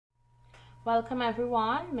Welcome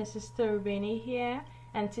everyone, Mrs. Turbini here,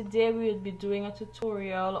 and today we will be doing a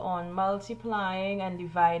tutorial on multiplying and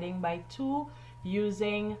dividing by 2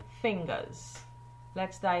 using fingers.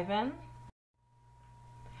 Let's dive in.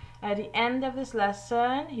 At the end of this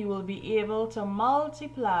lesson, you will be able to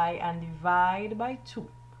multiply and divide by 2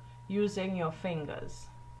 using your fingers.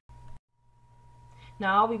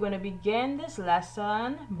 Now we're going to begin this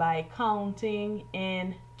lesson by counting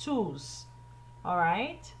in 2s.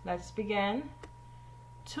 Alright, let's begin.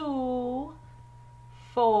 2,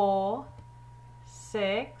 4,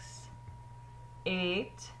 6,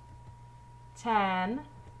 8, 10,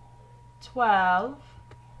 12,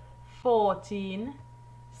 14,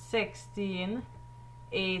 16,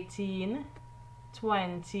 18,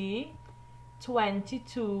 20,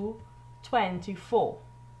 22, 24.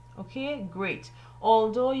 Okay, great.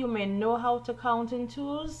 Although you may know how to count in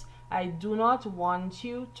 2s, I do not want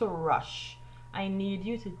you to rush. I need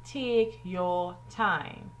you to take your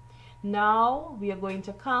time. Now we are going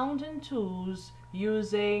to count in 2s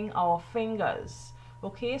using our fingers.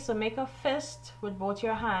 Okay, so make a fist with both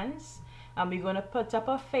your hands, and we're going to put up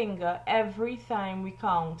a finger every time we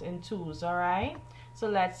count in 2s. Alright, so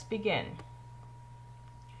let's begin.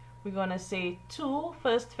 We're going to say 2,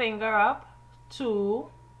 first finger up, 2,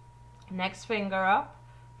 next finger up,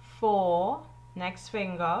 4, next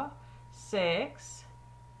finger, 6,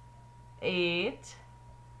 8,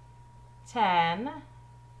 10,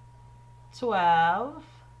 12,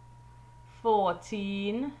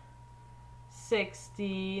 14,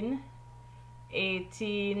 16,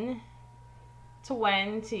 18,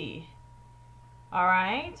 20.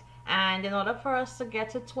 Alright, and in order for us to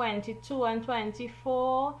get to 22 and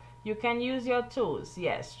 24, you can use your toes.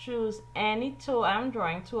 Yes, choose any toe. I'm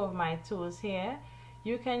drawing 2 of my toes here.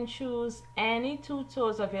 You can choose any 2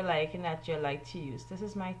 toes of your liking that you like to use. This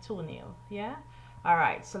is my toenail, yeah?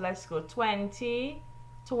 Alright, so let's go 20,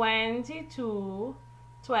 22,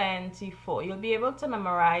 24. You'll be able to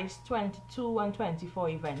memorize 22 and 24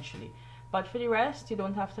 eventually. But for the rest, you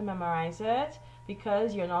don't have to memorize it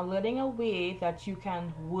because you're not learning a way that you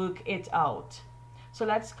can work it out. So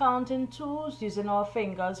let's count in 2s using our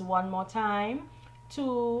fingers one more time.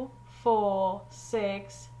 2, 4,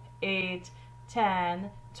 6, 8, 10,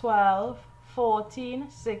 12, 14,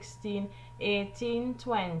 16, 18,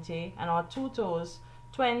 20, and our 2 toes,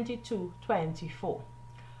 22, 24.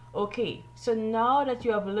 Okay, so now that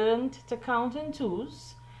you have learned to count in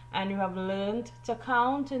 2s and you have learned to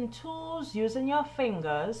count in 2s using your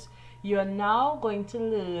fingers, you are now going to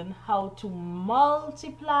learn how to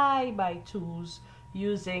multiply by 2s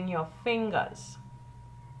using your fingers.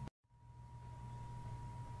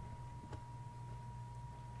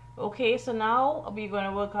 Okay, so now we're going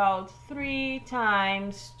to work out 3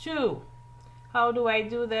 times 2. How do I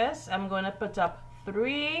do this? I'm going to put up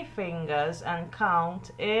 3 fingers and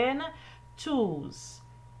count in 2s.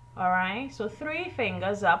 Alright, so 3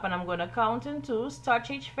 fingers up, and I'm going to count in 2s.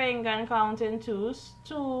 Touch each finger and count in 2s.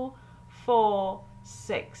 2, 4,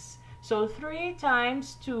 6. So 3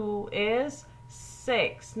 times 2 is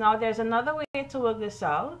 6. Now there's another way to work this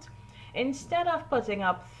out. Instead of putting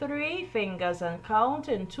up 3 fingers and count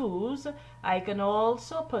in 2s, I can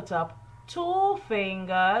also put up 2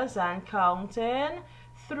 fingers and count in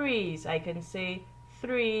 3s. I can say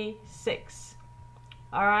 3, 6.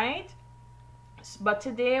 Alright? But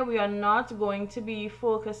today we are not going to be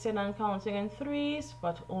focusing on counting in 3s,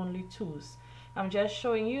 but only 2s. I'm just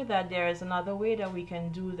showing you that there is another way that we can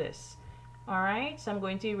do this. Alright, so I'm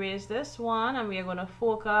going to erase this one and we are going to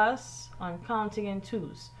focus on counting in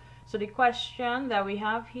 2s. So the question that we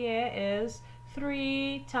have here is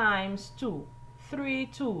 3 times 2. 3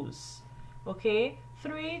 2s. Okay,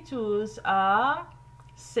 3 2s are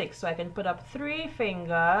 6. So I can put up 3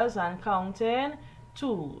 fingers and count in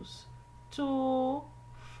 2s. 2,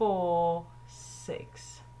 4,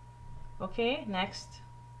 6. Okay, next.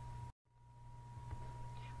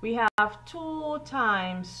 We have 2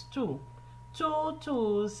 times 2. 2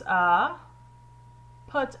 2s are,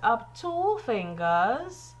 put up 2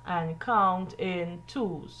 fingers and count in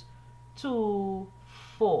 2s. 2,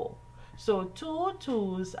 4. So 2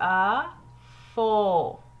 2s are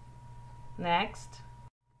 4. Next.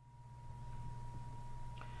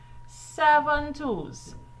 7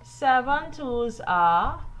 2s. 7 2s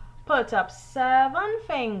are, put up 7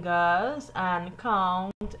 fingers and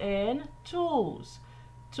count in 2s.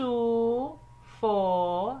 2,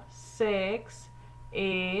 4, 6,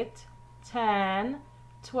 8, 10,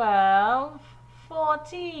 12,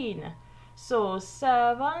 14. So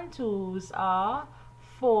 7 2s are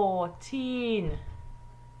 14.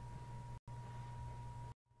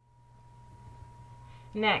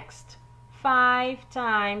 Next, 5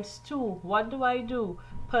 times 2. What do I do?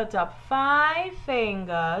 Put up 5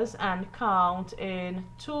 fingers and count in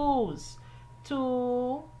twos.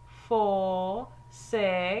 2, 4,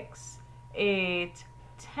 6, 8,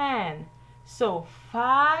 10. So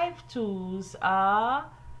 5 twos are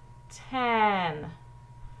 10.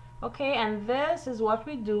 Okay, and this is what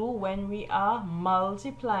we do when we are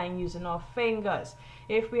multiplying using our fingers.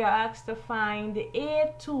 If we are asked to find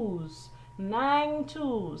 8 twos, 9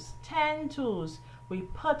 twos, 10 twos, we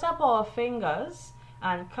put up our fingers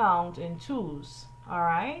and count in twos.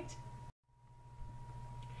 Alright?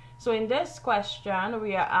 So in this question,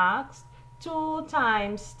 we are asked 2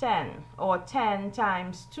 times 10 or 10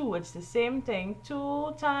 times 2. It's the same thing.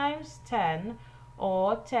 2 times 10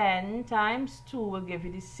 or 10 times 2 will give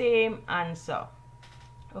you the same answer.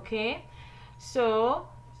 Okay? So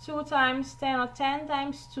 2 times 10 or 10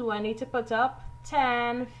 times 2, I need to put up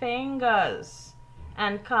 10 fingers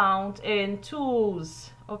and count in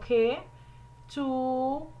twos. Okay?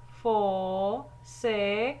 2, 4,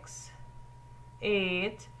 6,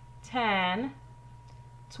 8, 10,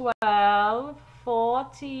 12,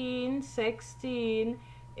 14, 16,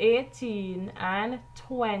 18, and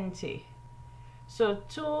 20. So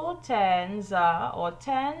 2 tens are, or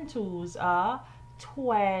 10 twos are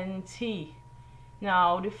 20.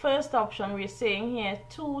 Now the first option we're saying here,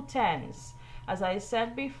 2 tens. As I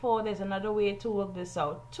said before, there's another way to work this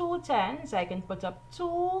out. 2 tens, I can put up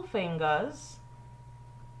 2 fingers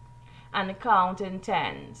and count in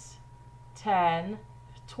tens. 10,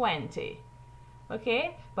 20.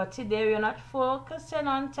 Okay, but today we're not focusing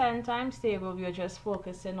on 10 times table, we're just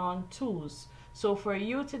focusing on twos. So for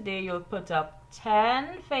you today, you'll put up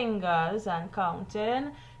 10 fingers and count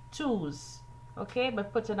in twos. Okay,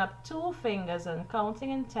 but putting up 2 fingers and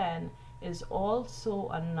counting in 10 is also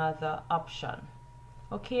another option.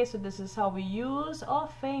 Okay, so this is how we use our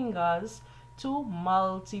fingers to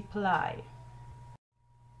multiply.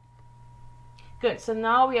 Good, so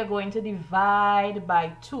now we are going to divide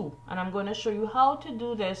by 2, and I'm going to show you how to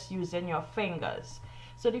do this using your fingers.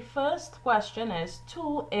 So the first question is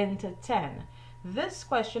 2 into 10. This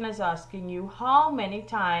question is asking you how many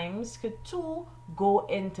times could 2 go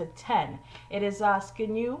into 10. It is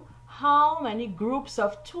asking you how many groups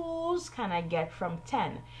of 2's can I get from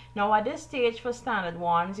 10. Now at this stage for standard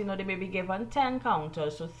ones, you know, they may be given 10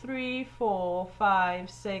 counters. So 3, 4, 5,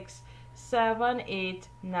 6, 7, 8,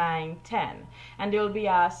 9, 10. And they'll be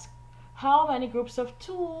asked, how many groups of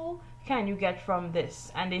 2 can you get from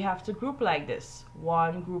this? And they have to group like this.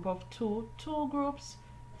 1 group of 2, 2 groups,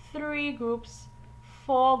 3 groups,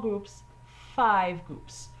 4 groups, 5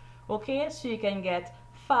 groups. Okay, so you can get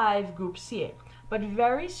 5 groups here. But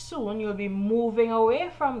very soon you'll be moving away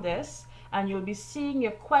from this and you'll be seeing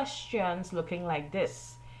your questions looking like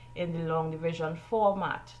this in the long division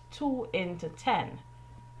format, 2 into 10.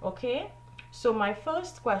 Okay, so my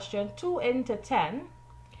first question, 2 into 10,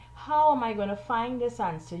 how am I going to find this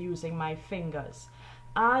answer using my fingers?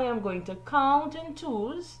 I am going to count in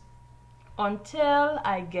twos until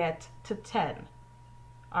I get to 10.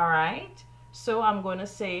 Alright, so I'm going to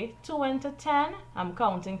say 2 into 10, I'm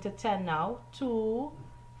counting to 10 now, 2,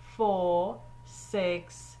 4,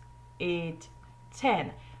 6, 8,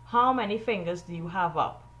 10. How many fingers do you have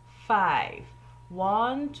up? 5.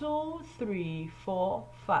 1, 2, 3, 4,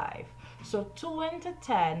 5. So 2 into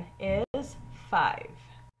 10 is 5.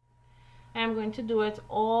 I'm going to do it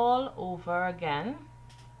all over again.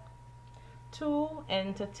 2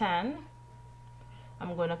 into 10.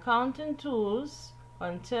 I'm going to count in twos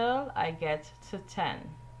until I get to 10.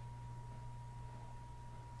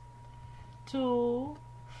 2,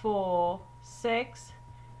 4, 6,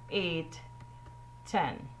 8,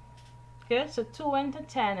 10. Okay, so 2 into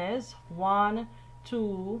 10 is 1,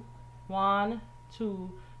 2, 1,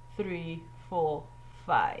 2, 3, 4,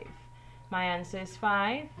 5. My answer is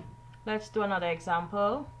 5. Let's do another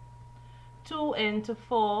example. 2 into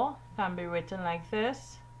 4 can be written like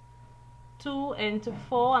this. 2 into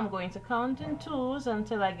 4, I'm going to count in twos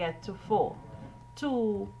until I get to 4.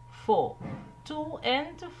 2, 4. 2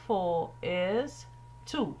 into 4 is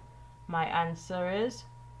 2. My answer is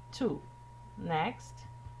 2. Next.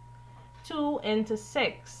 2 into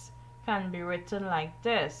 6 can be written like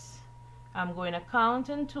this. I'm going to count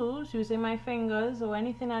in twos using my fingers or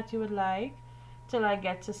anything that you would like till I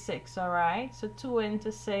get to 6, alright? So 2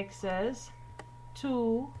 into 6 is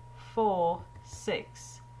 2, 4,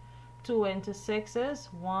 6. 2 into 6 is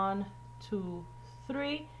 1, 2,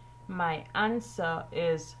 3. My answer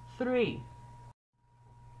is 3.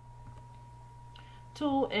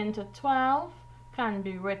 2 into 12 can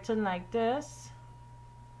be written like this.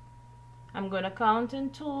 I'm going to count in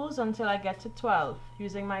twos until I get to 12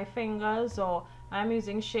 using my fingers, or I'm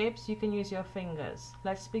using shapes. You can use your fingers.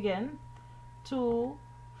 Let's begin. 2,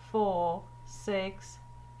 4, 6,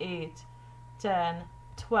 8, 10,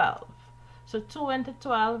 12. So 2 into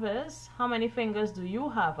 12 is, how many fingers do you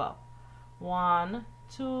have up? 1,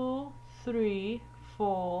 2, 3,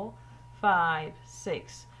 4, 5,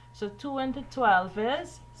 6. So 2 into 12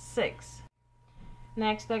 is 6.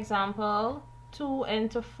 Next example, 2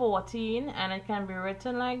 into 14, and it can be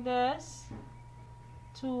written like this.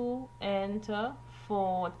 2 into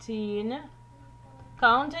 14.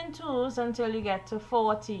 Count in twos until you get to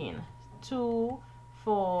 14. 2,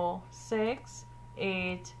 4, 6,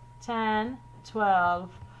 8, 10,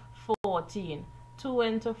 12, 14. 2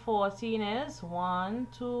 into 14 is 1,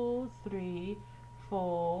 2, 3,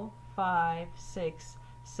 4, 5, 6,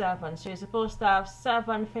 7. So you're supposed to have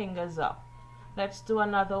 7 fingers up. Let's do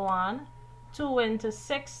another one. 2 into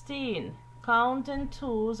 16. Count in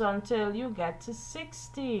twos until you get to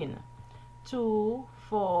 16. 2,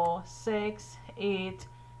 4, 6, 8,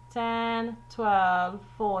 10, 12,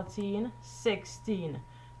 14, 16.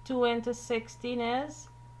 2 into 16 is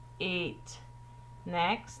 8.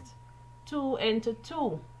 Next, 2 into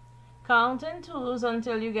 2. Count in twos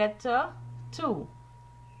until you get to 2.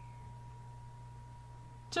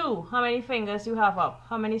 2. How many fingers you have up?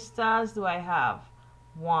 How many stars do I have?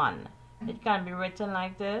 1. It can be written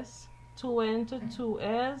like this. 2 into 2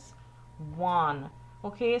 is 1.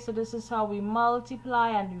 Okay, so this is how we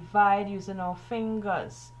multiply and divide using our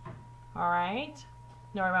fingers. Alright?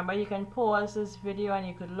 Now remember, you can pause this video and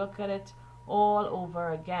you could look at it all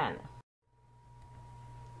over again.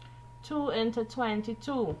 2 into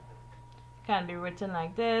 22 can be written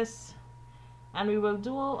like this. And we will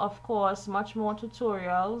do, of course, much more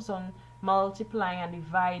tutorials on multiplying and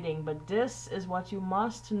dividing, but this is what you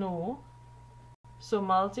must know. So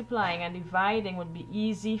multiplying and dividing would be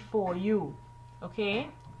easy for you. Okay?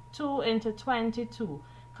 2 into 22.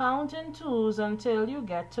 Count in twos until you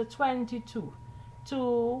get to 22.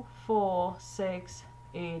 2, 4, 6,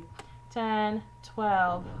 8, 10,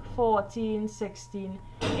 12, 14, 16,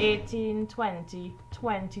 18, 20,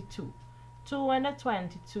 22. 2 into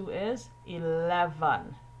 22 is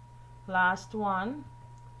 11. Last one.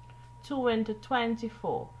 2 into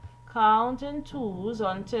 24. Count in twos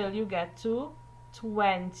until you get to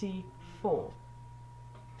 24.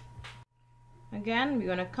 Again, we're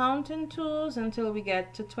going to count in twos until we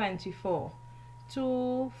get to 24.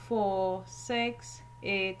 2, 4, 6,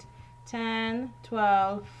 8, 10,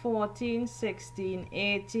 12, 14, 16,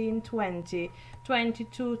 18, 20,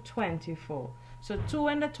 22, 24. So 2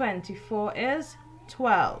 into 24 is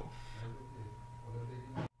 12.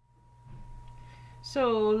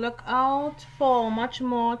 So look out for much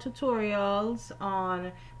more tutorials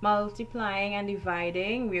on multiplying and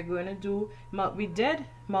dividing. We're going to do, we did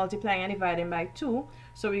multiplying and dividing by 2.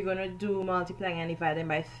 So we're going to do multiplying and dividing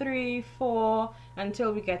by 3, 4,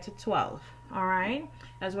 until we get to 12. Alright?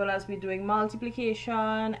 As well as we're doing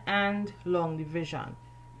multiplication and long division.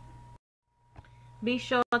 Be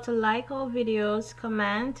sure to like our videos,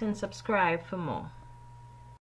 comment, and subscribe for more.